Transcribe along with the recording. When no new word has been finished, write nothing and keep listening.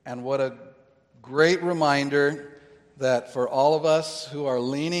And what a great reminder that for all of us who are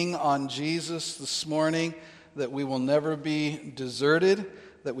leaning on Jesus this morning, that we will never be deserted,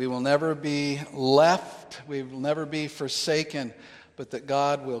 that we will never be left, we will never be forsaken, but that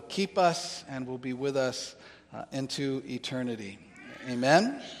God will keep us and will be with us into eternity.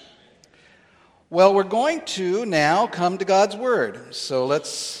 Amen? Well, we're going to now come to God's Word. So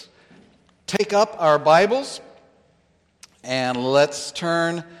let's take up our Bibles and let's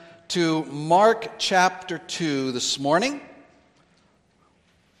turn to Mark chapter 2 this morning.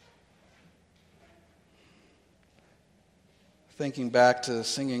 Thinking back to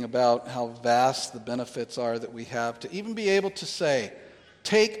singing about how vast the benefits are that we have to even be able to say,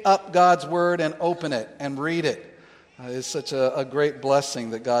 take up God's Word and open it and read it. It's such a great blessing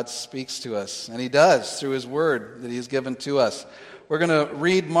that God speaks to us, and He does through His Word that He has given to us. We're going to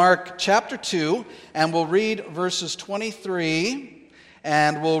read Mark chapter 2, and we'll read verses 23,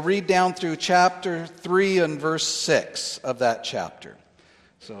 and we'll read down through chapter 3 and verse 6 of that chapter.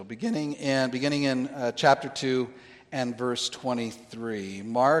 So beginning in chapter 2 and verse 23.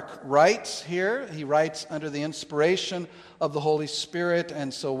 Mark writes here, he writes under the inspiration of the Holy Spirit,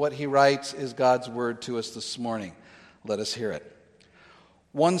 and so what he writes is God's Word to us this morning. Let us hear it.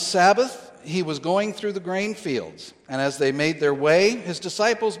 One Sabbath, he was going through the grain fields, and as they made their way, his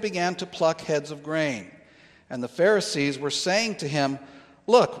disciples began to pluck heads of grain. And the Pharisees were saying to him,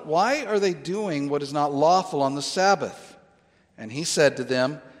 "Look, why are they doing what is not lawful on the Sabbath?" And he said to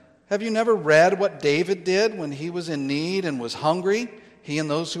them, "Have you never read what David did when he was in need and was hungry, he and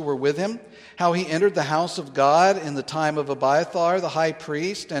those who were with him? How he entered the house of God in the time of Abiathar the high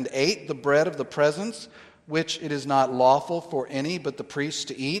priest and ate the bread of the presence, which it is not lawful for any but the priests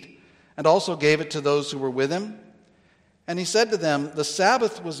to eat, and also gave it to those who were with him?" And he said to them, "The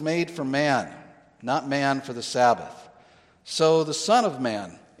Sabbath was made for man, not man for the Sabbath. So the Son of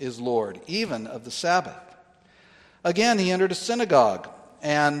Man is Lord, even of the Sabbath." Again he entered a synagogue,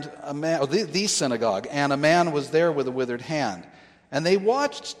 and the synagogue, and a man was there with a withered hand. And they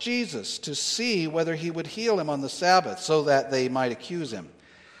watched Jesus to see whether he would heal him on the Sabbath, so that they might accuse him.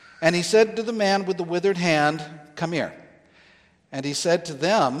 And he said to the man with the withered hand, "Come here." And he said to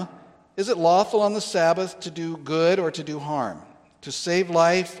them, "Is it lawful on the Sabbath to do good or to do harm, to save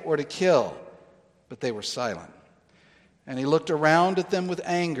life or to kill?" But they were silent. And he looked around at them with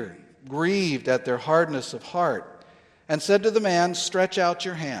anger, grieved at their hardness of heart, and said to the man, "Stretch out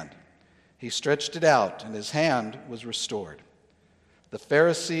your hand." He stretched it out, and his hand was restored. The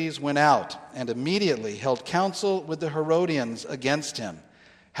Pharisees went out and immediately held counsel with the Herodians against him,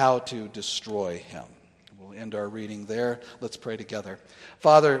 how to destroy him. We'll end our reading there. Let's pray together.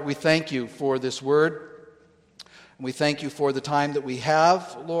 Father, we thank you for this word. We thank you for the time that we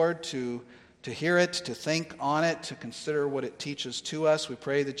have, Lord, to hear it, to think on it, to consider what it teaches to us. We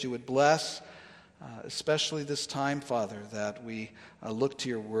pray that you would bless, especially this time, Father, that we look to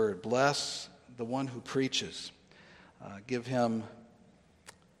your word. Bless the one who preaches. Give him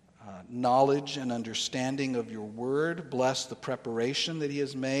knowledge and understanding of your word. Bless the preparation that he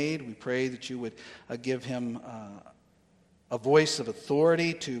has made. We pray that you would give him a voice of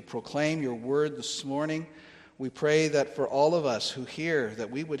authority to proclaim your word this morning. We pray that for all of us who hear,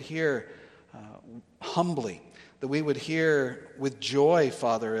 that we would hear humbly, that we would hear with joy,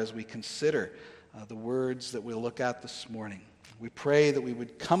 Father, as we consider the words that we'll look at this morning. We pray that we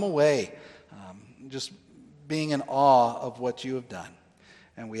would come away just being in awe of what you have done.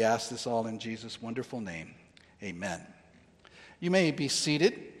 And we ask this all in Jesus' wonderful name. Amen. You may be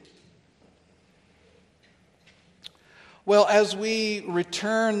seated. Well, as we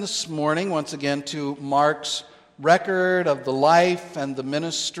return this morning once again to Mark's record of the life and the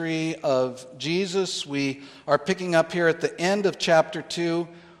ministry of Jesus, we are picking up here at the end of chapter 2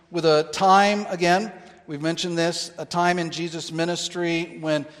 with a time, again, we've mentioned this, a time in Jesus' ministry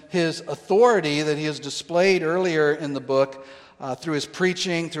when his authority that he has displayed earlier in the book through his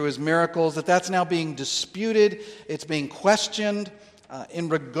preaching, through his miracles, that's now being disputed, it's being questioned in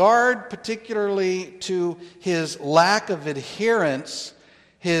regard particularly to his lack of adherence,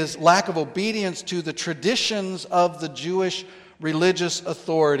 his lack of obedience to the traditions of the Jewish religious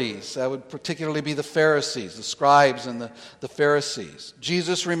authorities. That would particularly be the Pharisees, the scribes and the Pharisees.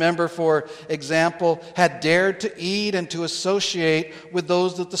 Jesus, remember, for example, had dared to eat and to associate with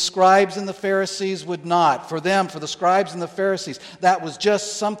those that the scribes and the Pharisees would not. For them, for the scribes and the Pharisees, that was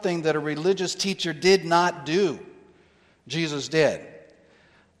just something that a religious teacher did not do. Jesus did.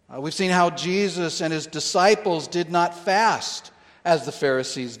 We've seen how Jesus and his disciples did not fast as the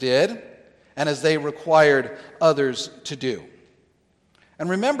Pharisees did and as they required others to do. And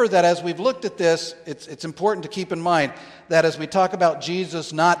remember that as we've looked at this, it's important to keep in mind that as we talk about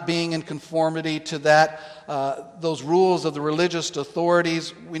Jesus not being in conformity to those rules of the religious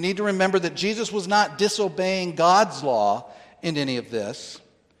authorities, we need to remember that Jesus was not disobeying God's law in any of this,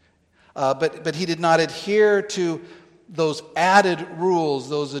 but he did not adhere to those added rules,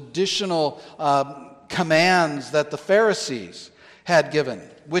 those additional commands that the Pharisees had given,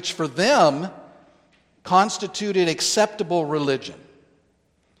 which for them constituted acceptable religion.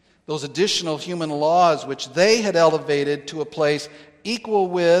 Those additional human laws which they had elevated to a place equal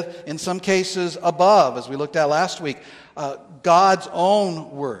with, in some cases above, as we looked at last week, God's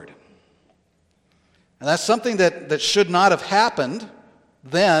own word. And that's something that should not have happened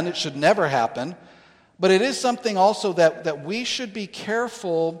then. It should never happen. But it is something also that we should be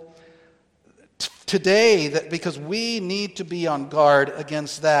careful today, because we need to be on guard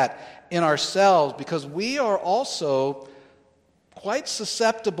against that in ourselves, because we are also quite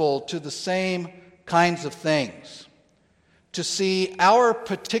susceptible to the same kinds of things. To see our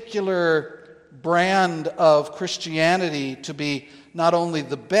particular brand of Christianity to be not only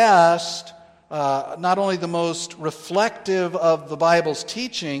the best, not only the most reflective of the Bible's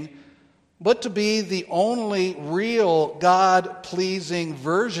teaching, but to be the only real God-pleasing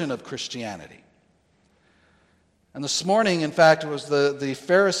version of Christianity. And this morning, in fact, it was the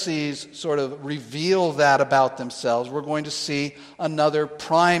Pharisees sort of reveal that about themselves. We're going to see another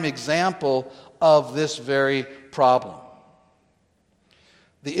prime example of this very problem.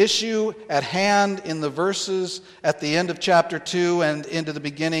 The issue at hand in the verses at the end of chapter 2 and into the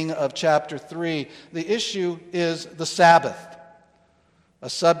beginning of chapter 3, the issue is the Sabbath, a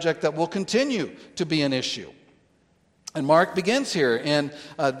subject that will continue to be an issue. And Mark begins here in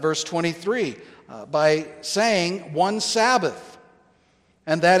verse 23 by saying one Sabbath.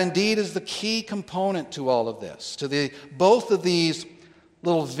 And that indeed is the key component to all of this. To both of these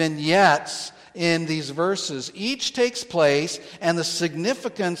little vignettes in these verses, each takes place, and the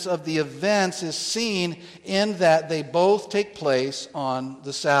significance of the events is seen in that they both take place on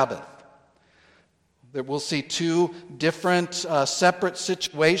the Sabbath. There we'll see two different separate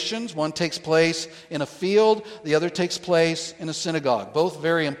situations. One takes place in a field, the other takes place in a synagogue. Both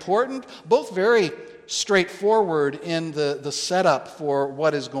very important, both very straightforward in the setup for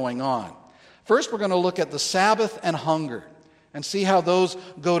what is going on. First, we're going to look at the Sabbath and hunger and see how those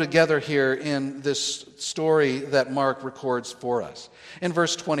go together here in this story that Mark records for us. In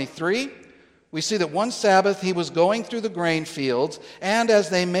verse 23, we see that one Sabbath he was going through the grain fields, and as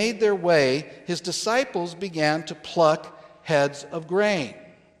they made their way, his disciples began to pluck heads of grain.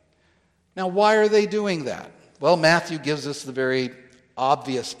 Now, why are they doing that? Well, Matthew gives us the very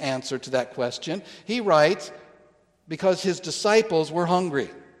obvious answer to that question. He writes, because his disciples were hungry.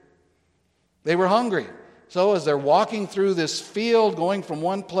 They were hungry. So as they're walking through this field, going from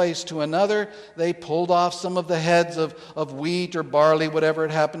one place to another, they pulled off some of the heads of wheat or barley, whatever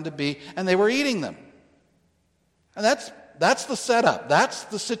it happened to be, and they were eating them. And that's the setup. That's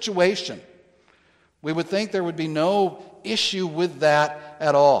the situation. We would think there would be no issue with that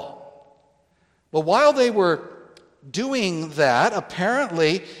at all. But while they were doing that,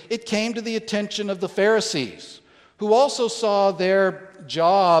 apparently it came to the attention of the Pharisees, who also saw their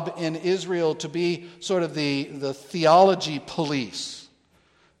job in Israel to be sort of the theology police,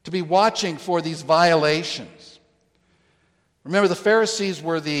 to be watching for these violations. Remember, the Pharisees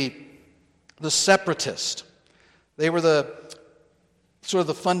were the separatists. They were the sort of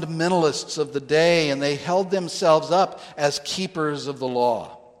the fundamentalists of the day, and they held themselves up as keepers of the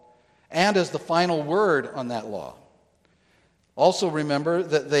law and as the final word on that law. Also remember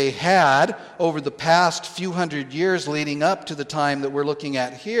that they had, over the past few hundred years leading up to the time that we're looking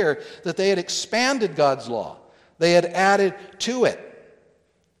at here, that they had expanded God's law. They had added to it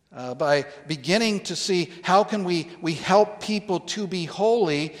by beginning to see how can we help people to be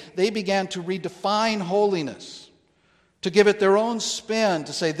holy. They began to redefine holiness, to give it their own spin,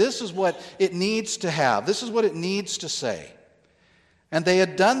 to say this is what it needs to have, this is what it needs to say. And they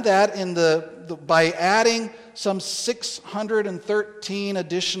had done that by adding some 613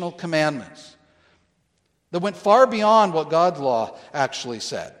 additional commandments that went far beyond what God's law actually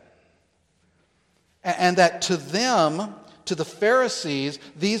said. And that to them, to the Pharisees,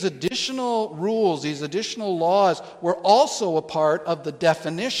 these additional rules, these additional laws were also a part of the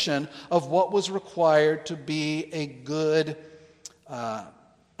definition of what was required to be a good,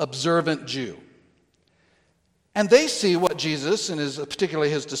 observant Jew. And they see what Jesus and particularly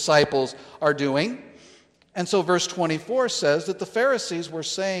his disciples are doing. And so verse 24 says that the Pharisees were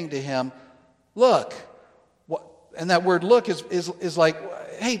saying to him, look, and that word look is like,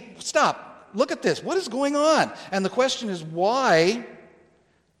 hey, stop, look at this, what is going on? And the question is, why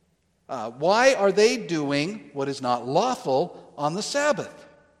Why are they doing what is not lawful on the Sabbath?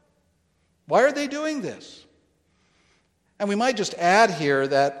 Why are they doing this? And we might just add here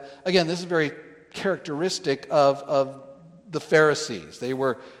that, again, this is very characteristic of the Pharisees. They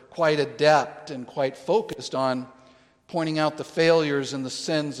were quite adept and quite focused on pointing out the failures and the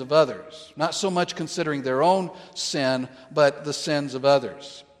sins of others. Not so much considering their own sin, but the sins of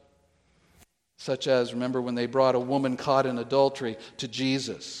others. Such as, remember when they brought a woman caught in adultery to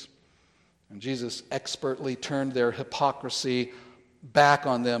Jesus. And Jesus expertly turned their hypocrisy back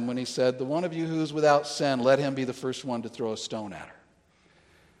on them when he said, "The one of you who is without sin, let him be the first one to throw a stone at her."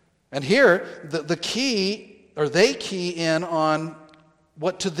 And here, they key in on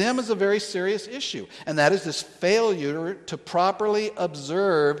what to them is a very serious issue, and that is this failure to properly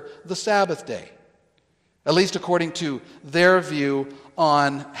observe the Sabbath day, at least according to their view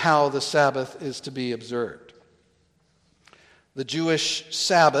on how the Sabbath is to be observed. The Jewish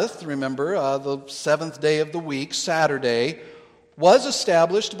Sabbath, remember, the seventh day of the week, Saturday, was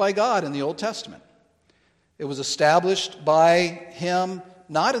established by God in the Old Testament. It was established by Him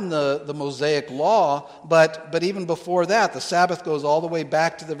not in the Mosaic law, but even before that. The Sabbath goes all the way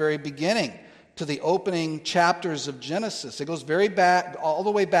back to the very beginning, to the opening chapters of Genesis. It goes all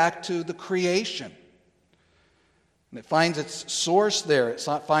the way back to the creation. And it finds its source there. It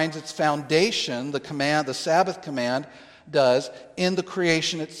finds its foundation, the Sabbath command does, in the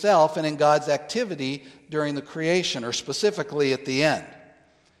creation itself and in God's activity during the creation, or specifically at the end.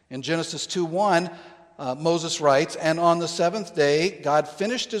 In Genesis 2:1, Moses writes, "And on the seventh day God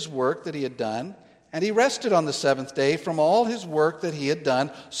finished His work that He had done, and He rested on the seventh day from all His work that He had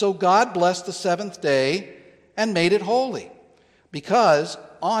done. So God blessed the seventh day and made it holy, because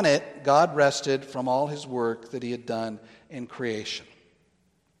on it God rested from all His work that He had done in creation."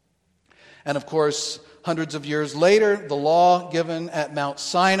 And of course, hundreds of years later, the law given at Mount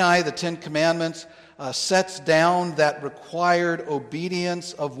Sinai, the Ten Commandments, sets down that required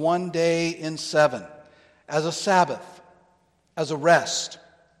obedience of one day in seven as a Sabbath, as a rest.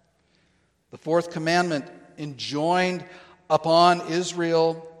 The fourth commandment enjoined upon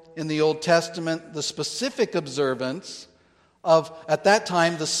Israel in the Old Testament the specific observance of, at that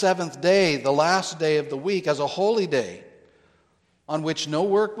time, the seventh day, the last day of the week, as a holy day, on which no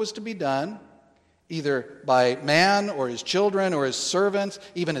work was to be done, either by man or his children or his servants,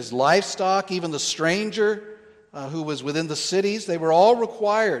 even his livestock, even the stranger who was within the cities. They were all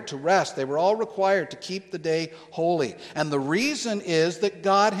required to rest. They were all required to keep the day holy. And the reason is that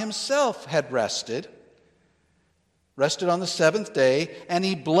God Himself had rested on the seventh day, and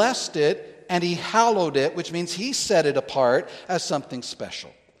He blessed it and He hallowed it, which means He set it apart as something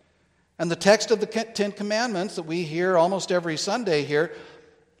special. And the text of the Ten Commandments that we hear almost every Sunday here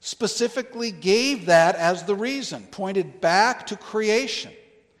specifically gave that as the reason, pointed back to creation.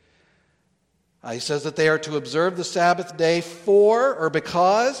 He says that they are to observe the Sabbath day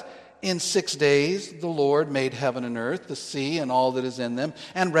because in 6 days the Lord made heaven and earth, the sea and all that is in them,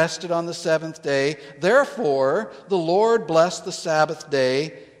 and rested on the seventh day. Therefore the Lord blessed the Sabbath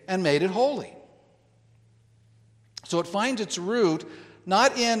day and made it holy. So it finds its root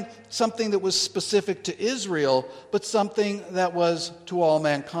not in something that was specific to Israel, but something that was to all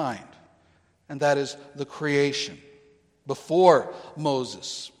mankind. And that is the creation. Before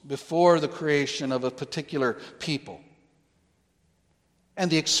Moses, before the creation of a particular people. And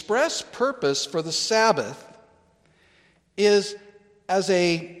the express purpose for the Sabbath is as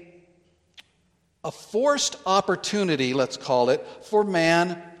a forced opportunity, let's call it, for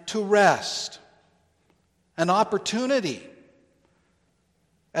man to rest. An opportunity.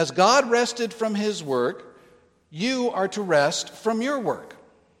 As God rested from His work, you are to rest from your work.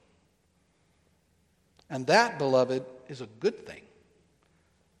 And that, beloved, is a good thing.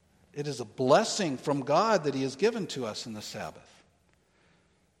 It is a blessing from God that He has given to us in the Sabbath.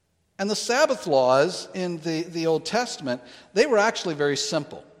 And the Sabbath laws in the Old Testament, they were actually very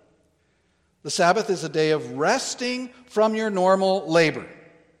simple. The Sabbath is a day of resting from your normal labor.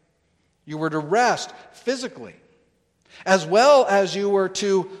 You were to rest physically, as well as you were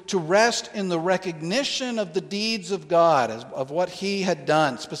to rest in the recognition of the deeds of God, of what He had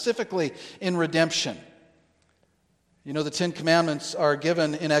done, specifically in redemption. You know, the Ten Commandments are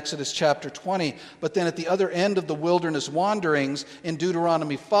given in Exodus chapter 20, but then at the other end of the wilderness wanderings in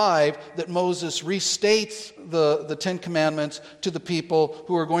Deuteronomy 5, that Moses restates the Ten Commandments to the people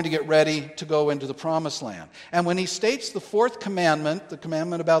who are going to get ready to go into the Promised Land. And when he states the fourth commandment, the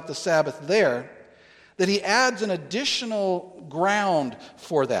commandment about the Sabbath there, that he adds an additional ground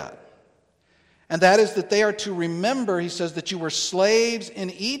for that. And that is that they are to remember, he says, that you were slaves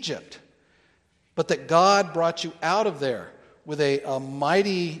in Egypt, but that God brought you out of there with a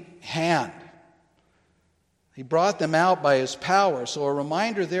mighty hand. He brought them out by his power. So a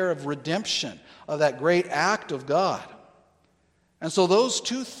reminder there of redemption, of that great act of God. And so those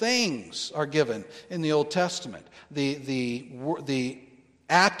two things are given in the Old Testament. The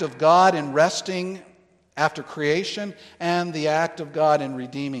act of God in resting after creation, and the act of God in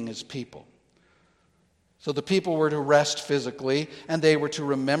redeeming his people. So the people were to rest physically, and they were to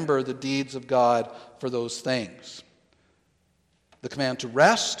remember the deeds of God for those things. The command to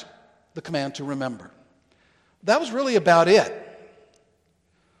rest, the command to remember. That was really about it.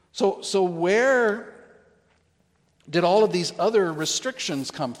 So where did all of these other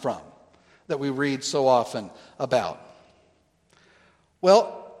restrictions come from that we read so often about?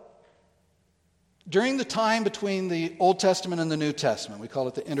 Well, during the time between the Old Testament and the New Testament, we call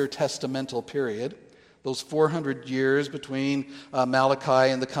it the intertestamental period, those 400 years between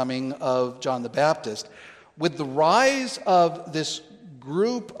Malachi and the coming of John the Baptist, with the rise of this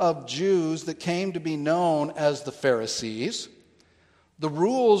group of Jews that came to be known as the Pharisees, the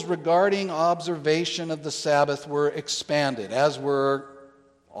rules regarding observation of the Sabbath were expanded, as were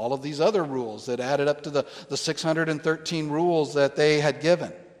all of these other rules that added up to the 613 rules that they had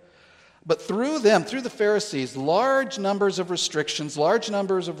given. But through them, through the Pharisees, large numbers of restrictions, large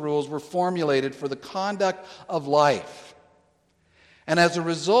numbers of rules were formulated for the conduct of life. And as a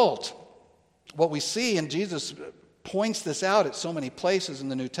result, what we see, and Jesus points this out at so many places in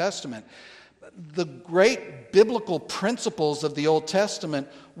the New Testament, the great biblical principles of the Old Testament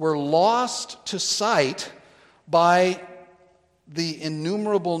were lost to sight by the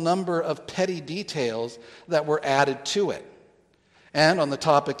innumerable number of petty details that were added to it. And on the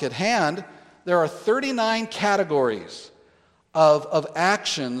topic at hand, there are 39 categories of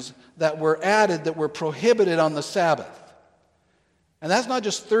actions that were added that were prohibited on the Sabbath. And that's not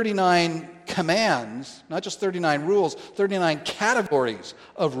just 39 commands, not just 39 rules, 39 categories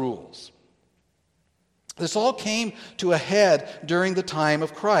of rules. This all came to a head during the time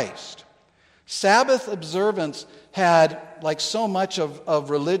of Christ. Sabbath observance had, like so much of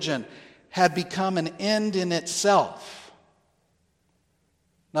religion, had become an end in itself.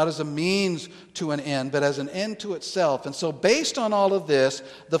 Not as a means to an end, but as an end to itself. And so based on all of this,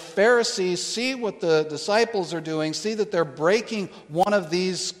 the Pharisees see what the disciples are doing, see that they're breaking one of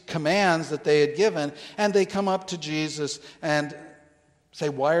these commands that they had given, and they come up to Jesus and say,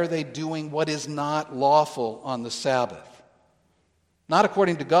 why are they doing what is not lawful on the Sabbath? Not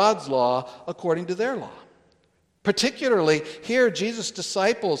according to God's law, according to their law. Particularly here, Jesus'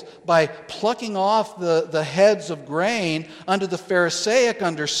 disciples, by plucking off the heads of grain under the Pharisaic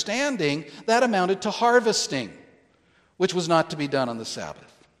understanding, that amounted to harvesting, which was not to be done on the Sabbath.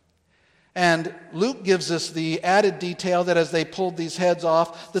 And Luke gives us the added detail that as they pulled these heads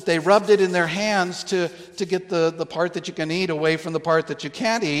off, that they rubbed it in their hands to get the part that you can eat away from the part that you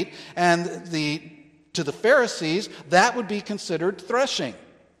can't eat. And to the Pharisees, that would be considered threshing.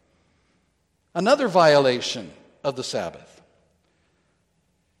 Another violation of the Sabbath.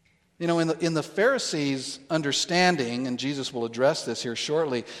 You know, in the Pharisees' understanding, and Jesus will address this here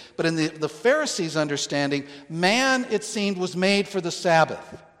shortly, but in the Pharisees' understanding, man, it seemed, was made for the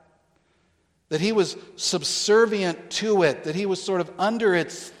Sabbath. That he was subservient to it, that he was sort of under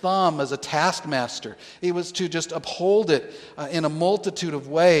its thumb as a taskmaster. He was to just uphold it in a multitude of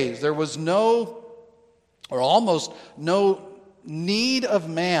ways. There was no, or almost no, need of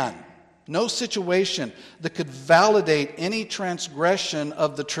man, no situation that could validate any transgression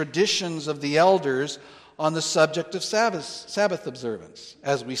of the traditions of the elders on the subject of Sabbath observance,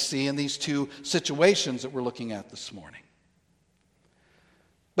 as we see in these two situations that we're looking at this morning.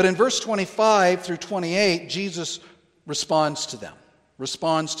 But in verse 25 through 28, Jesus responds to them,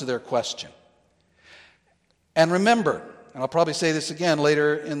 responds to their question. And remember, and I'll probably say this again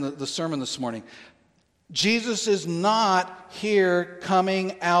later in the sermon this morning, Jesus is not here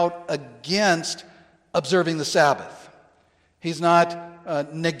coming out against observing the Sabbath. He's not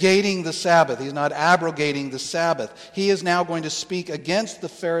negating the Sabbath. He's not abrogating the Sabbath. He is now going to speak against the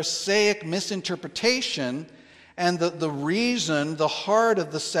Pharisaic misinterpretation and the reason, the heart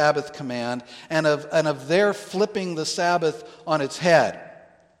of the Sabbath command, and of their flipping the Sabbath on its head.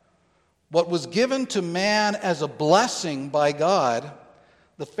 What was given to man as a blessing by God,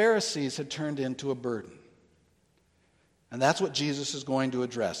 the Pharisees had turned into a burden. And that's what Jesus is going to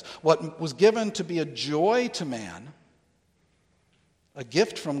address. What was given to be a joy to man, a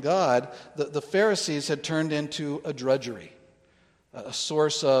gift from God, the Pharisees had turned into a drudgery, a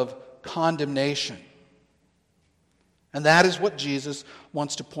source of condemnation. And that is what Jesus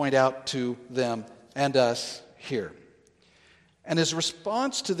wants to point out to them and us here. And his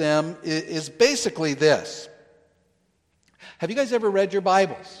response to them is basically this. Have you guys ever read your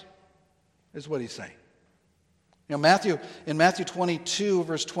Bibles? Is what he's saying. In Matthew 22,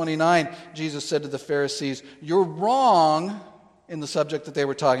 verse 29, Jesus said to the Pharisees, "You're wrong," in the subject that they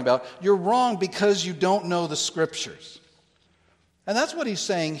were talking about, "you're wrong because you don't know the Scriptures." And that's what he's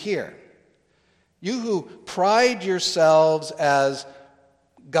saying here. You who pride yourselves as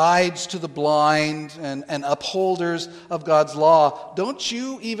guides to the blind and upholders of God's law, don't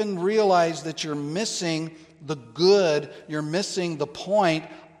you even realize that you're missing the good, you're missing the point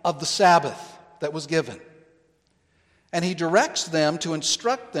of the Sabbath that was given? And he directs them to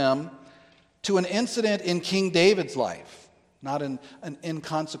instruct them to an incident in King David's life, not an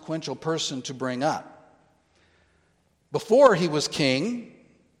inconsequential person to bring up. Before he was king,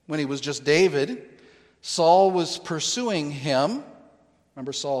 when he was just David, Saul was pursuing him.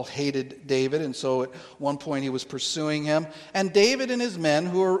 Remember, Saul hated David, and so at one point he was pursuing him. And David and his men,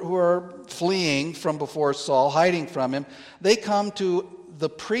 who are fleeing from before Saul, hiding from him, they come to the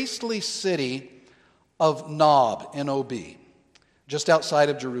priestly city of Nob, N-O-B, just outside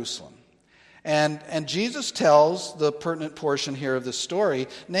of Jerusalem. And Jesus tells the pertinent portion here of this story,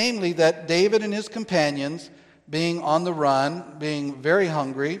 namely that David and his companions, being on the run, being very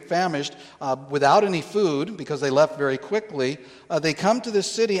hungry, famished, without any food, because they left very quickly, they come to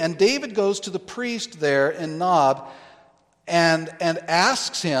this city, and David goes to the priest there in Nob and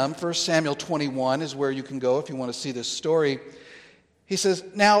asks him, 1 Samuel 21 is where you can go if you want to see this story. He says,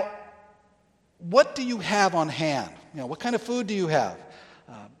 "Now, what do you have on hand? What kind of food do you have?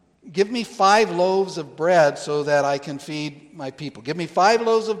 Give me 5 loaves of bread so that I can feed my people. Give me 5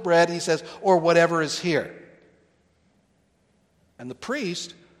 loaves of bread," he says, "or whatever is here." And the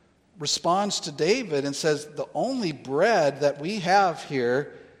priest responds to David and says, "The only bread that we have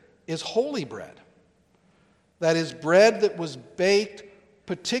here is holy bread. That is bread that was baked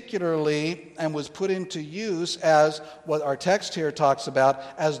particularly and was put into use as what our text here talks about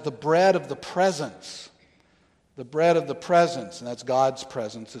as the bread of the presence." The bread of the presence, and that's God's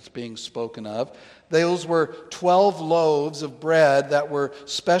presence that's being spoken of. Those were 12 loaves of bread that were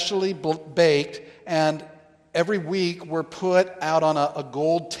specially baked, and every week were put out on a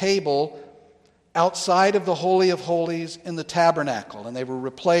gold table outside of the Holy of Holies in the tabernacle, and they were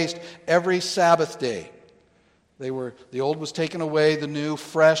replaced every Sabbath day. The old was taken away, the new,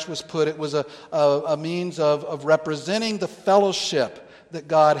 fresh was put. It was a means of representing the fellowship that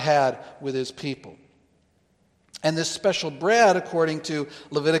God had with his people. And this special bread, according to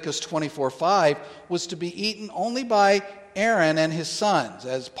Leviticus 24:5, was to be eaten only by Aaron and his sons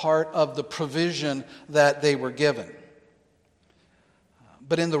as part of the provision that they were given.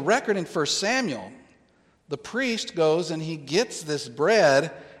 But in the record in 1 Samuel, the priest goes and he gets this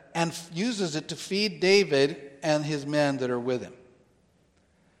bread and uses it to feed David and his men that are with him.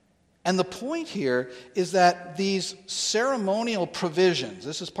 And the point here is that these ceremonial provisions,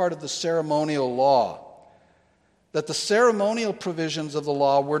 this is part of the ceremonial law, that the ceremonial provisions of the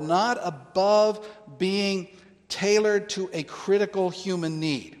law were not above being tailored to a critical human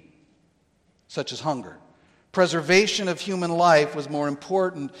need, such as hunger. Preservation of human life was more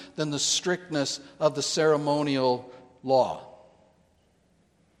important than the strictness of the ceremonial law.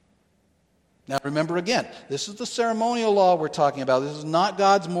 Now remember again, this is the ceremonial law we're talking about. This is not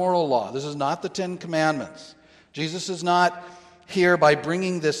God's moral law. This is not the 10 Commandments. Jesus is not here by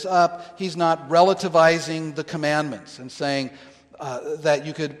bringing this up. He's not relativizing the commandments and saying that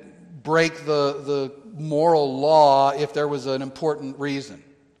you could break the moral law if there was an important reason.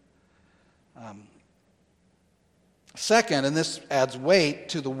 Second, and this adds weight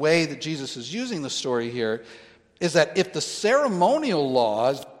to the way that Jesus is using the story here, is that if the ceremonial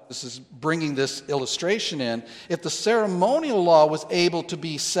laws, this is bringing this illustration in, if the ceremonial law was able to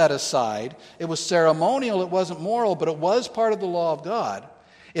be set aside, it was ceremonial, it wasn't moral, but it was part of the law of God.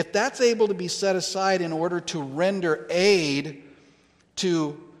 If that's able to be set aside in order to render aid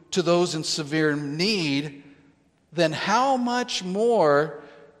to those in severe need, then how much more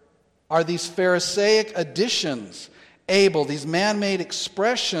are these Pharisaic additions able, these man-made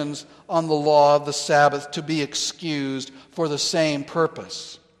expressions on the law of the Sabbath, to be excused for the same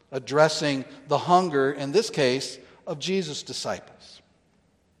purpose, addressing the hunger, in this case, of Jesus' disciples.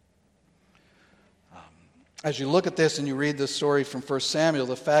 As you look at this and you read this story from 1 Samuel,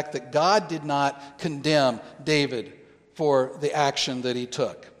 the fact that God did not condemn David for the action that he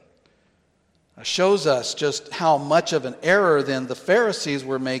took shows us just how much of an error then the Pharisees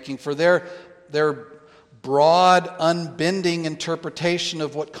were making for their broad, unbending interpretation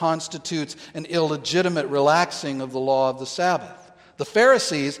of what constitutes an illegitimate relaxing of the law of the Sabbath. The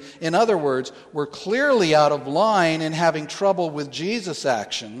Pharisees, in other words, were clearly out of line in having trouble with Jesus'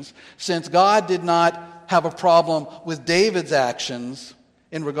 actions, since God did not have a problem with David's actions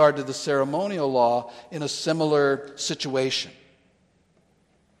in regard to the ceremonial law in a similar situation.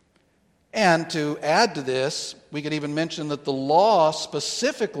 And to add to this, we could even mention that the law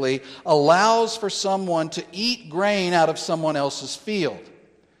specifically allows for someone to eat grain out of someone else's field.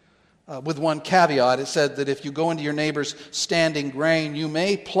 With one caveat, it said that if you go into your neighbor's standing grain, you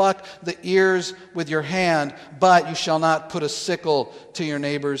may pluck the ears with your hand, but you shall not put a sickle to your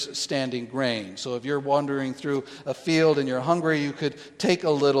neighbor's standing grain. So if you're wandering through a field and you're hungry, you could take a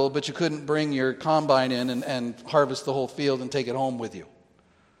little, but you couldn't bring your combine in and harvest the whole field and take it home with you.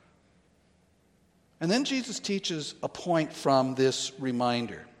 And then Jesus teaches a point from this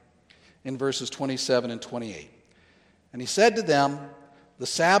reminder in verses 27 and 28. And he said to them, "The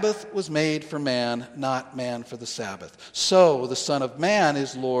Sabbath was made for man, not man for the Sabbath. So the Son of Man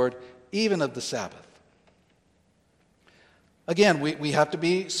is Lord even of the Sabbath." Again, we have to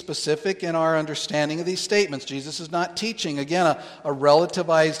be specific in our understanding of these statements. Jesus is not teaching, again, a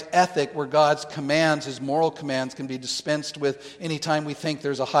relativized ethic where God's commands, his moral commands, can be dispensed with anytime we think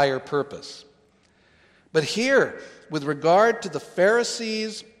there's a higher purpose. But here, with regard to the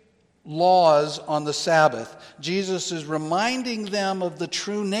Pharisees' laws on the Sabbath, Jesus is reminding them of the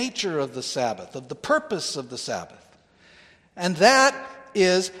true nature of the Sabbath, of the purpose of the Sabbath. And that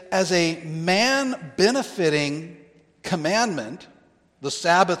is, as a man-benefiting commandment, the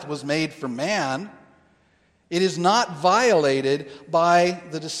Sabbath was made for man, it is not violated by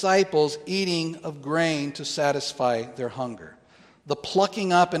the disciples eating of grain to satisfy their hunger. The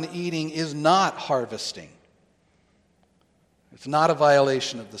plucking up and eating is not harvesting. It's not a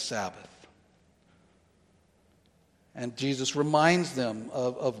violation of the Sabbath. And Jesus reminds them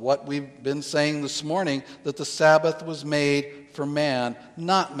of what we've been saying this morning, that the Sabbath was made for man,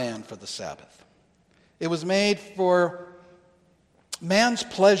 not man for the Sabbath. It was made for man's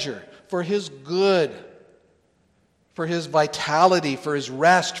pleasure, for his good, for his vitality, for his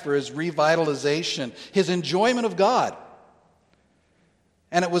rest, for his revitalization, his enjoyment of God.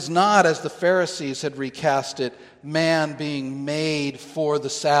 And it was not, as the Pharisees had recast it, man being made for the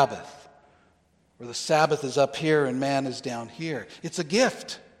Sabbath, where the Sabbath is up here and man is down here. It's a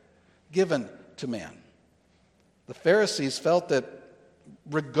gift given to man. The Pharisees felt that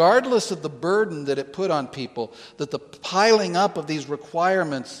regardless of the burden that it put on people, that the piling up of these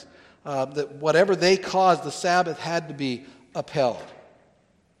requirements, that whatever they caused, the Sabbath had to be upheld.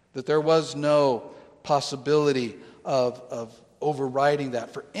 That there was no possibility of overriding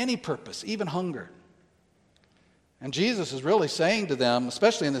that for any purpose, even hunger. And Jesus is really saying to them,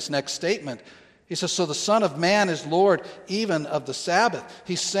 especially in this next statement, he says, so the Son of Man is Lord even of the Sabbath.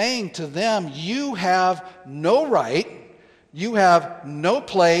 He's saying to them, you have no right, you have no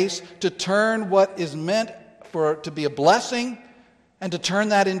place to turn what is meant to be a blessing and to turn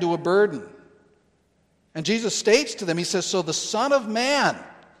that into a burden. And Jesus states to them, he says, so the Son of Man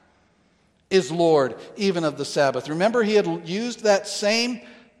is Lord even of the Sabbath. Remember, he had used that same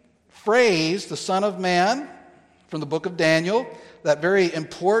phrase, the Son of Man, from the book of Daniel, that very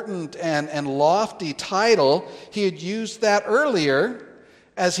important and lofty title. He had used that earlier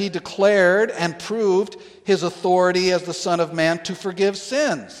as he declared and proved his authority as the Son of Man to forgive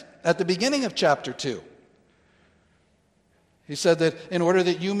sins at the beginning of chapter 2. He said that in order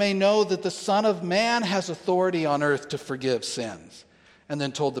that you may know that the Son of Man has authority on earth to forgive sins. And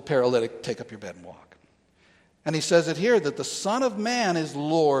then told the paralytic, take up your bed and walk. And he says it here, that the Son of Man is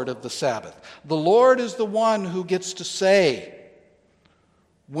Lord of the Sabbath. The Lord is the one who gets to say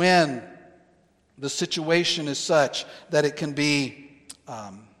when the situation is such that it can be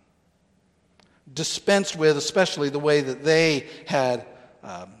dispensed with, especially the way that they had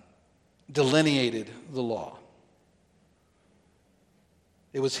delineated the law.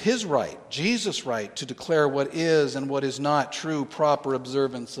 It was his right, Jesus' right, to declare what is and what is not true, proper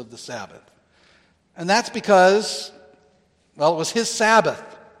observance of the Sabbath. And that's because, well, it was his Sabbath.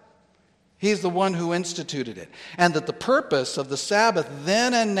 He's the one who instituted it. And that the purpose of the Sabbath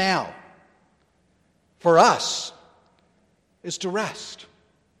then and now for us is to rest,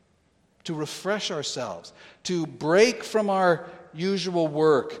 to refresh ourselves, to break from our usual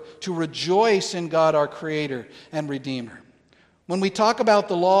work, to rejoice in God our Creator and Redeemer. When we talk about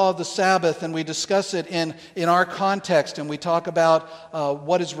the law of the Sabbath and we discuss it in our context and we talk about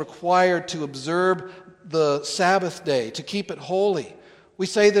what is required to observe the Sabbath day, to keep it holy, we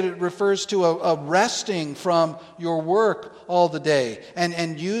say that it refers to a resting from your work all the day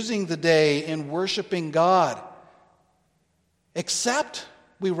and using the day in worshiping God, except,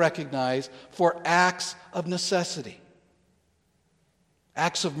 we recognize, for acts of necessity.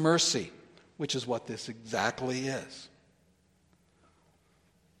 acts of mercy, which is what this exactly is.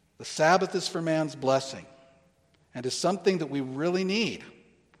 The Sabbath is for man's blessing and is something that we really need,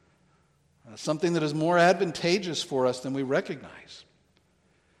 something that is more advantageous for us than we recognize.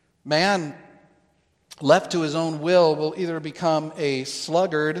 Man, left to his own will either become a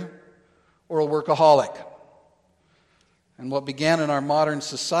sluggard or a workaholic. And what began in our modern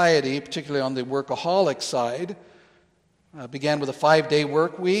society, particularly on the workaholic side, began with a 5-day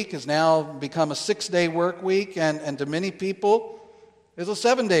work week, has now become a 6-day work week, and to many people is a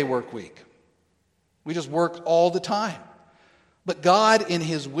 7-day work week. We just work all the time. But God, in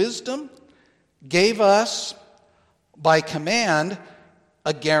His wisdom, gave us, by command,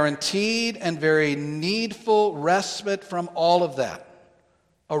 a guaranteed and very needful respite from all of that.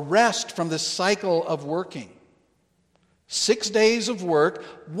 A rest from this cycle of working. 6 days of work,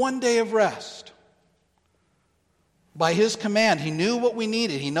 1 day of rest. By His command, He knew what we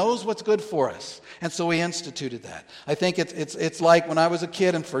needed. He knows what's good for us. And so He instituted that. I think it's like when I was a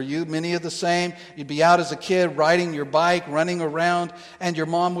kid, and for you, many of the same, you'd be out as a kid riding your bike, running around, and your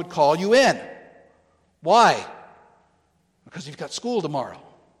mom would call you in. Why? Because you've got school tomorrow,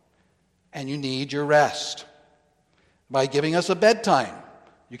 and you need your rest. By giving us a bedtime,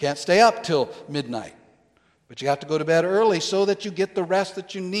 you can't stay up till midnight. But you have to go to bed early so that you get the rest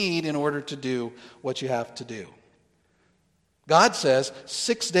that you need in order to do what you have to do. God says,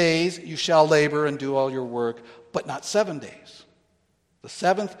 6 days you shall labor and do all your work, but not 7 days. The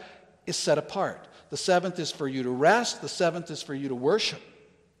seventh is set apart. The seventh is for you to rest. The seventh is for you to worship.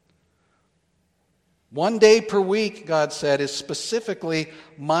 1 day per week, God said, is specifically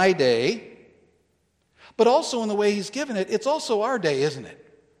my day. But also in the way He's given it, it's also our day, isn't it?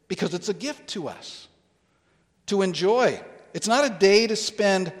 Because it's a gift to us to enjoy. It's not a day to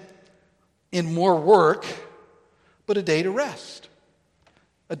spend in more work, but a day to rest.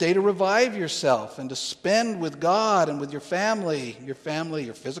 A day to revive yourself and to spend with God and with your family, your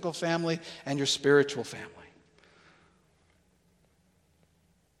physical family, and your spiritual family.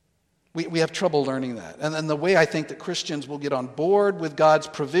 We have trouble learning that. And the way I think that Christians will get on board with God's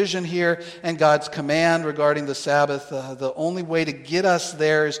provision here and God's command regarding the Sabbath, the only way to get us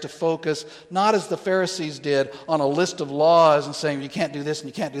there is to focus, not as the Pharisees did, on a list of laws and saying you can't do this and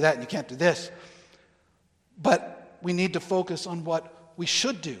you can't do that and you can't do this. But we need to focus on what we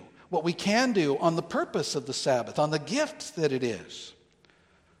should do, what we can do, on the purpose of the Sabbath, on the gift that it is.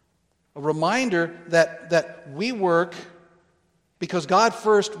 A reminder that we work because God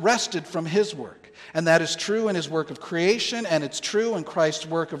first rested from His work. And that is true in His work of creation, and it's true in Christ's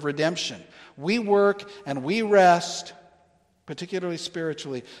work of redemption. We work and we rest, particularly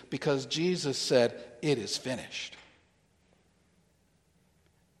spiritually, because Jesus said, "It is finished."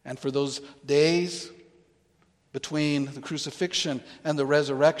 And for those days between the crucifixion and the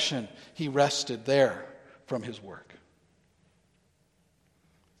resurrection, He rested there from His work.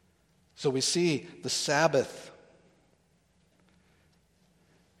 So we see the Sabbath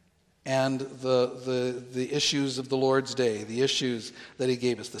and the issues of the Lord's Day, the issues that He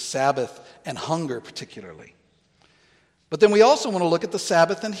gave us, the Sabbath and hunger particularly. But then we also want to look at the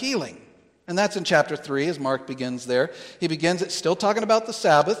Sabbath and healing. And that's in chapter 3 as Mark begins there. He begins it still talking about the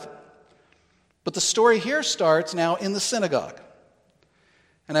Sabbath, but the story here starts now in the synagogue.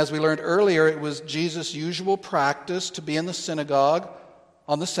 And as we learned earlier, it was Jesus' usual practice to be in the synagogue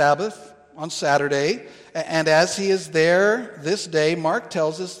on the Sabbath, on Saturday, and as He is there this day, Mark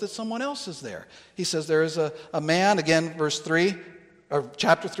tells us that someone else is there. He says there is a man, again,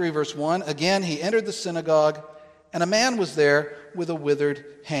 chapter 3, verse 1, again, he entered the synagogue, and a man was there with a withered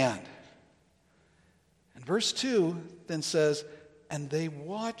hand. And verse 2 then says, and they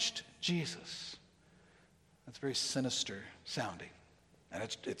watched Jesus. That's very sinister sounding, and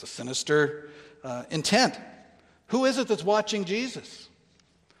it's a sinister intent. Who is it that's watching Jesus?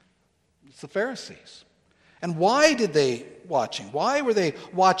 It's the Pharisees. And why did they watch Him? Why were they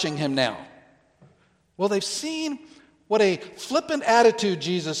watching Him now? Well, they've seen what a flippant attitude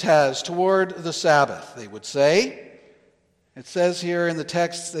Jesus has toward the Sabbath, they would say. It says here in the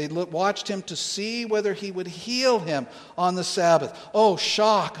text, they watched Him to see whether He would heal him on the Sabbath. Oh,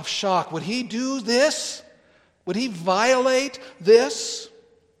 shock of shock. Would He do this? Would He violate this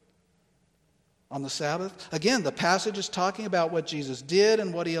on the Sabbath? Again, the passage is talking about what Jesus did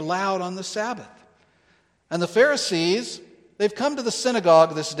and what He allowed on the Sabbath. And the Pharisees, they've come to the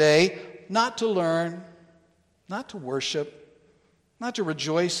synagogue this day not to learn, not to worship, not to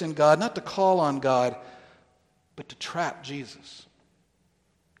rejoice in God, not to call on God, but to trap Jesus,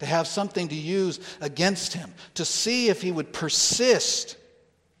 to have something to use against Him, to see if He would persist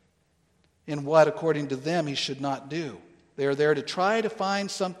in what, according to them, He should not do. They are there to try to find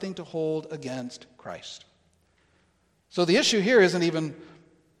something to hold against Christ. So the issue here isn't even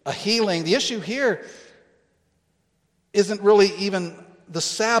a healing. The issue here isn't really even the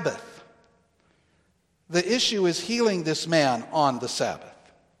Sabbath. The issue is healing this man on the Sabbath.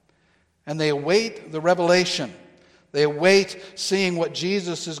 And they await the revelation. They await seeing what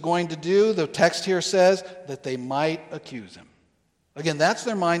Jesus is going to do. The text here says that they might accuse him. Again, that's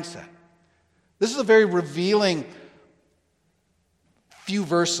their mindset. This is a very revealing few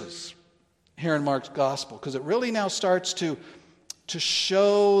verses here in Mark's gospel, because it really now starts to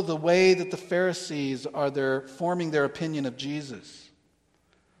show the way that the Pharisees are forming their opinion of Jesus.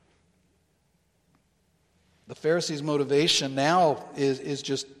 The Pharisees' motivation now is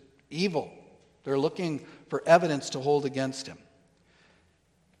just evil. They're looking for evidence to hold against him.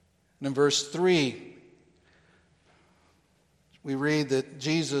 And in verse 3, we read that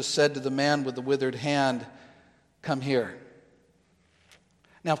Jesus said to the man with the withered hand, "Come here."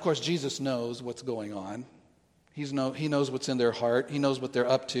 Now, of course, Jesus knows what's going on. He knows what's in their heart. He knows what they're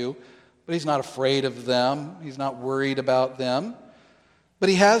up to. But he's not afraid of them. He's not worried about them. But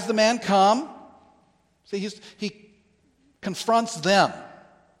he has the man come. See, he confronts them,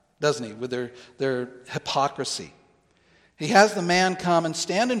 doesn't he, with their hypocrisy. He has the man come and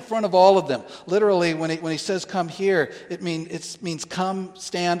stand in front of all of them. Literally, when he says come here, it means come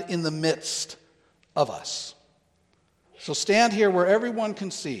stand in the midst of us. So stand here where everyone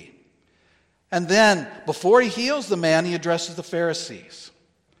can see. And then, before he heals the man, he addresses the Pharisees.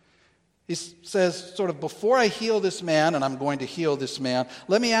 He says, sort of, before I heal this man, and I'm going to heal this man,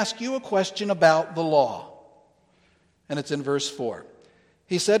 let me ask you a question about the law. And it's in verse 4.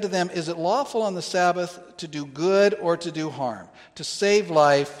 He said to them, is it lawful on the Sabbath to do good or to do harm, to save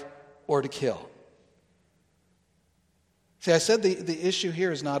life or to kill? See, I said the issue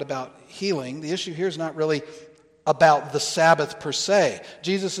here is not about healing. The issue here is not really about the Sabbath per se.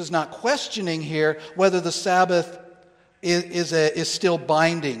 Jesus is not questioning here whether the Sabbath is still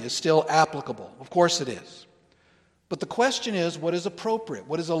binding, is still applicable. Of course it is. But the question is, what is appropriate?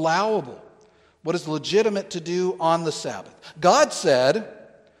 What is allowable? What is legitimate to do on the Sabbath? God said,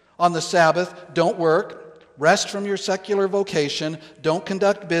 on the Sabbath, don't work, rest from your secular vocation, don't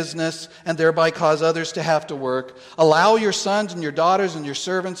conduct business, and thereby cause others to have to work. Allow your sons and your daughters and your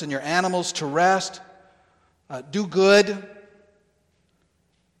servants and your animals to rest. Do good.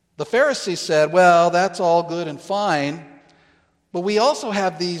 The Pharisees said, well, that's all good and fine, but we also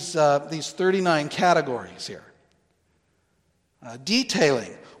have these 39 categories here,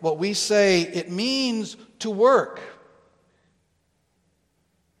 detailing what we say it means to work.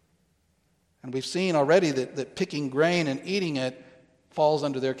 And we've seen already that picking grain and eating it falls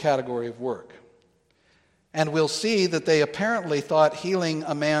under their category of work. And we'll see that they apparently thought healing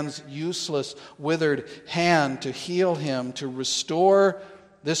a man's useless, withered hand, to heal him, to restore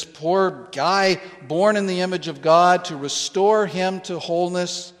this poor guy born in the image of God, to restore him to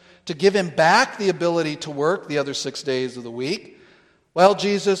wholeness, to give him back the ability to work the other 6 days of the week. Well,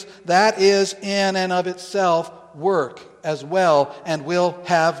 Jesus, that is in and of itself work as well, and we'll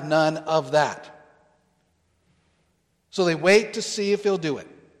have none of that. So they wait to see if he'll do it,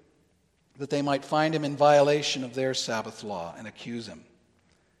 that they might find him in violation of their Sabbath law and accuse him.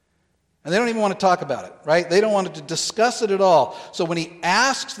 And they don't even want to talk about it, right? They don't want to discuss it at all. So when he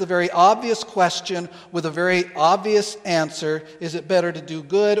asks the very obvious question with a very obvious answer, is it better to do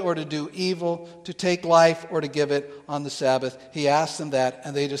good or to do evil, to take life or to give it on the Sabbath? He asks them that,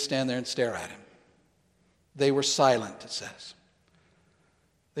 and they just stand there and stare at him. They were silent, it says.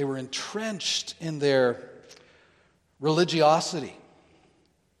 They were entrenched in their religiosity,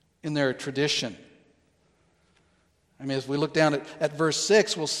 in their tradition. I mean, as we look down at verse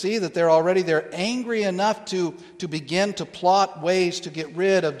 6, we'll see that they're angry enough to begin to plot ways to get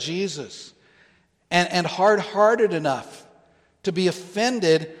rid of Jesus, and hard-hearted enough to be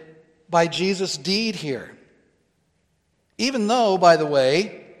offended by Jesus' deed here. Even though, by the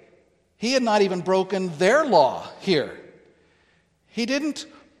way, he had not even broken their law here. He didn't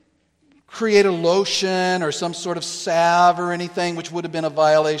create a lotion or some sort of salve or anything which would have been a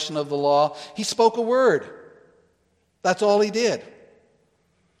violation of the law. He spoke a word. That's all he did.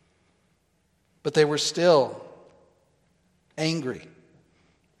 But they were still angry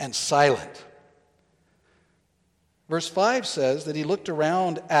and silent. Verse 5 says that he looked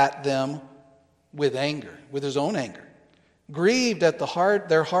around at them with anger, with his own anger, grieved at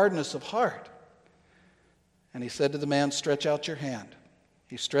their hardness of heart. And he said to the man, stretch out your hand.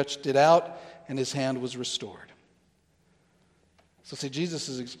 He stretched it out, and his hand was restored. So see, Jesus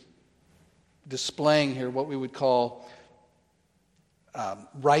is displaying here what we would call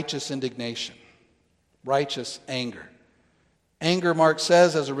righteous indignation, righteous anger. Anger, Mark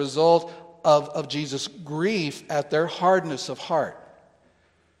says, as a result of Jesus' grief at their hardness of heart.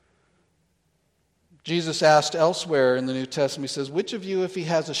 Jesus asked elsewhere in the New Testament, he says, which of you, if he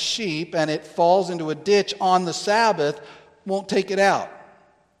has a sheep and it falls into a ditch on the Sabbath, won't take it out?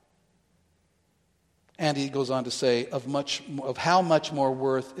 And he goes on to say, of how much more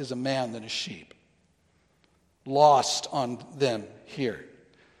worth is a man than a sheep? Lost on them here.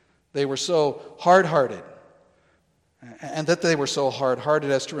 They were so hard-hearted. And that they were so hard-hearted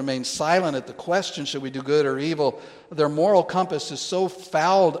as to remain silent at the question, should we do good or evil? Their moral compass is so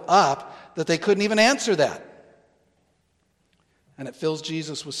fouled up that they couldn't even answer that. And it fills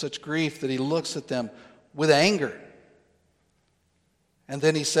Jesus with such grief that he looks at them with anger. And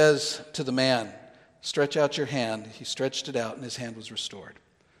then he says to the man, stretch out your hand. He stretched it out and his hand was restored.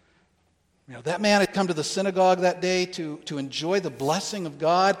 That man had come to the synagogue that day to enjoy the blessing of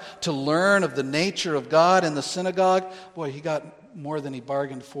God, to learn of the nature of God in the synagogue. Boy, he got more than he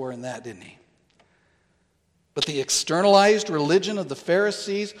bargained for in that, didn't he? But the externalized religion of the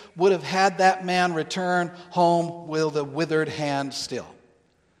Pharisees would have had that man return home with a withered hand still.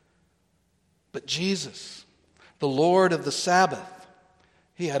 But Jesus, the Lord of the Sabbath,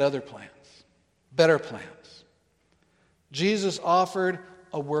 he had other plans, better plans. Jesus offered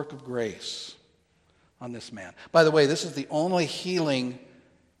a work of grace on this man. By the way, this is the only healing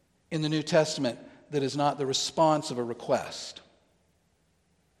in the New Testament that is not the response of a request.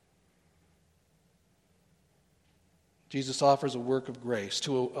 Jesus offers a work of grace.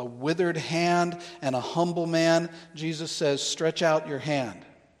 To a withered hand and a humble man, Jesus says, stretch out your hand.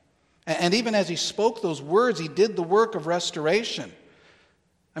 And even as he spoke those words, he did the work of restoration.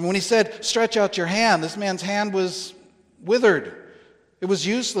 I mean, when he said, stretch out your hand, this man's hand was withered. It was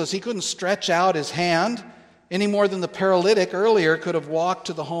useless. He couldn't stretch out his hand any more than the paralytic earlier could have walked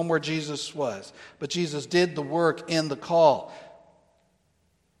to the home where Jesus was. But Jesus did the work in the call.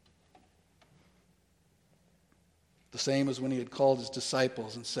 The same as when he had called his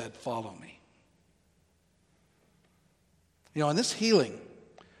disciples and said, follow me. And this healing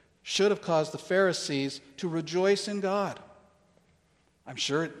should have caused the Pharisees to rejoice in God. I'm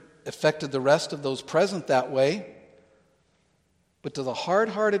sure it affected the rest of those present that way. But to the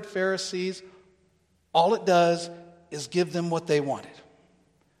hard-hearted Pharisees, all it does is give them what they wanted.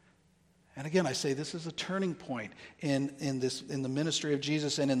 And again, I say this is a turning point in the ministry of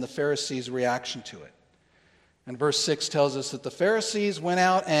Jesus and in the Pharisees' reaction to it. And verse 6 tells us that the Pharisees went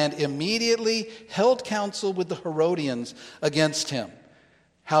out and immediately held counsel with the Herodians against him,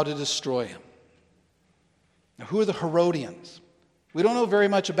 how to destroy him. Now, who are the Herodians? We don't know very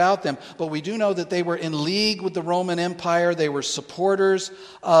much about them, but we do know that they were in league with the Roman Empire. They were supporters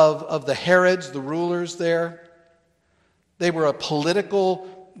of the Herods, the rulers there. They were a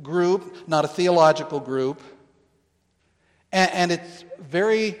political group, not a theological group. And it's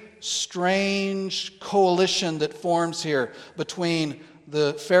very strange coalition that forms here between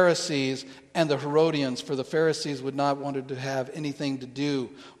the Pharisees and the Herodians, for the Pharisees would not want to have anything to do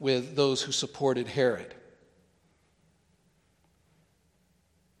with those who supported Herod.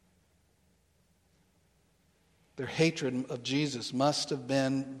 Their hatred of Jesus must have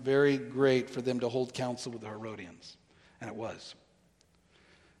been very great for them to hold counsel with the Herodians, and it was.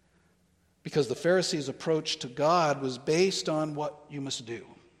 Because the Pharisees' approach to God was based on what you must do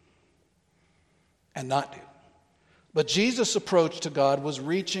and not do. But Jesus' approach to God was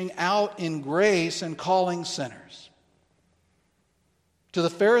reaching out in grace and calling sinners. To the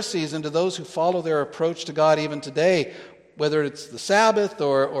Pharisees and to those who follow their approach to God even today, whether it's the Sabbath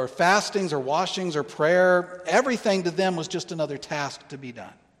or fastings or washings or prayer, everything to them was just another task to be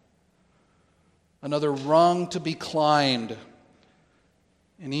done. Another rung to be climbed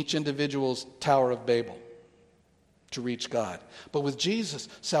in each individual's Tower of Babel to reach God. But with Jesus,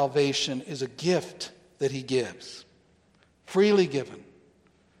 salvation is a gift that he gives, freely given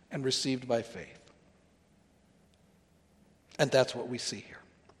and received by faith. And that's what we see here.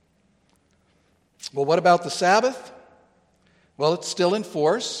 Well, what about the Sabbath? Well, it's still in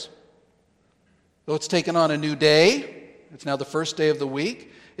force. Though it's taken on a new day, it's now the first day of the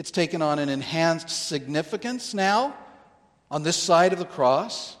week. It's taken on an enhanced significance now on this side of the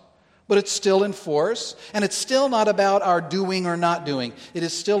cross. But it's still in force. And it's still not about our doing or not doing. It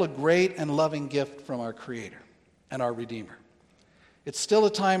is still a great and loving gift from our Creator and our Redeemer. It's still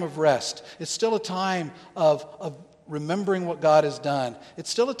a time of rest. It's still a time of remembering what God has done.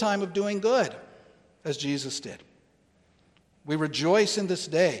 It's still a time of doing good, as Jesus did. We rejoice in this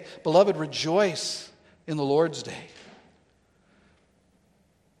day. Beloved, rejoice in the Lord's day.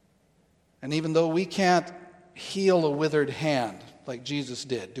 And even though we can't heal a withered hand like Jesus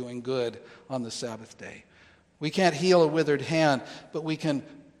did, doing good on the Sabbath day, We can't heal a withered hand, but we can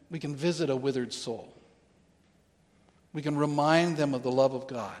visit a withered soul. We can remind them of the love of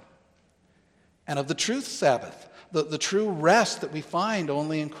God and of the truth Sabbath, the true rest that we find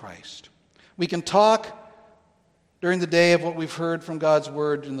only in Christ. We can talk during the day of what we've heard from God's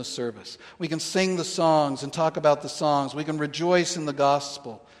word in the service. We can sing the songs and talk about the songs. We can rejoice in the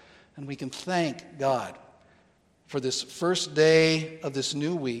gospel. And we can thank God for this first day of this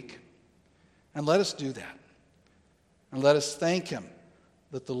new week. And let us do that. And let us thank Him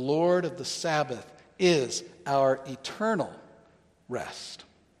that the Lord of the Sabbath is our eternal rest.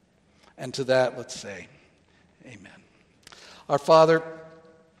 And to that, let's say, amen. Our Father,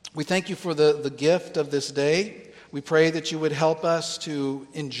 we thank you for the gift of this day. We pray that you would help us to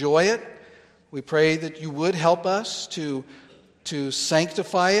enjoy it. We pray that you would help us to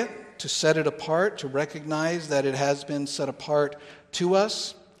sanctify it, to set it apart, to recognize that it has been set apart to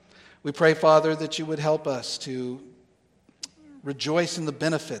us. We pray, Father, that you would help us to rejoice in the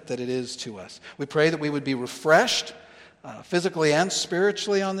benefit that it is to us. We pray that we would be refreshed physically and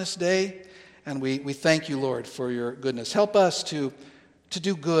spiritually on this day. And we thank you, Lord, for your goodness. Help us to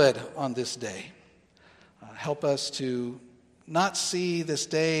do good on this day. Help us to not see this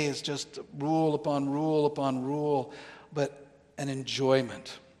day as just rule upon rule upon rule, but an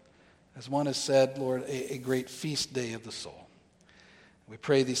enjoyment. As one has said, Lord, a great feast day of the soul. We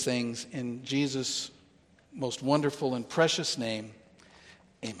pray these things in Jesus' most wonderful and precious name.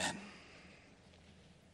 Amen.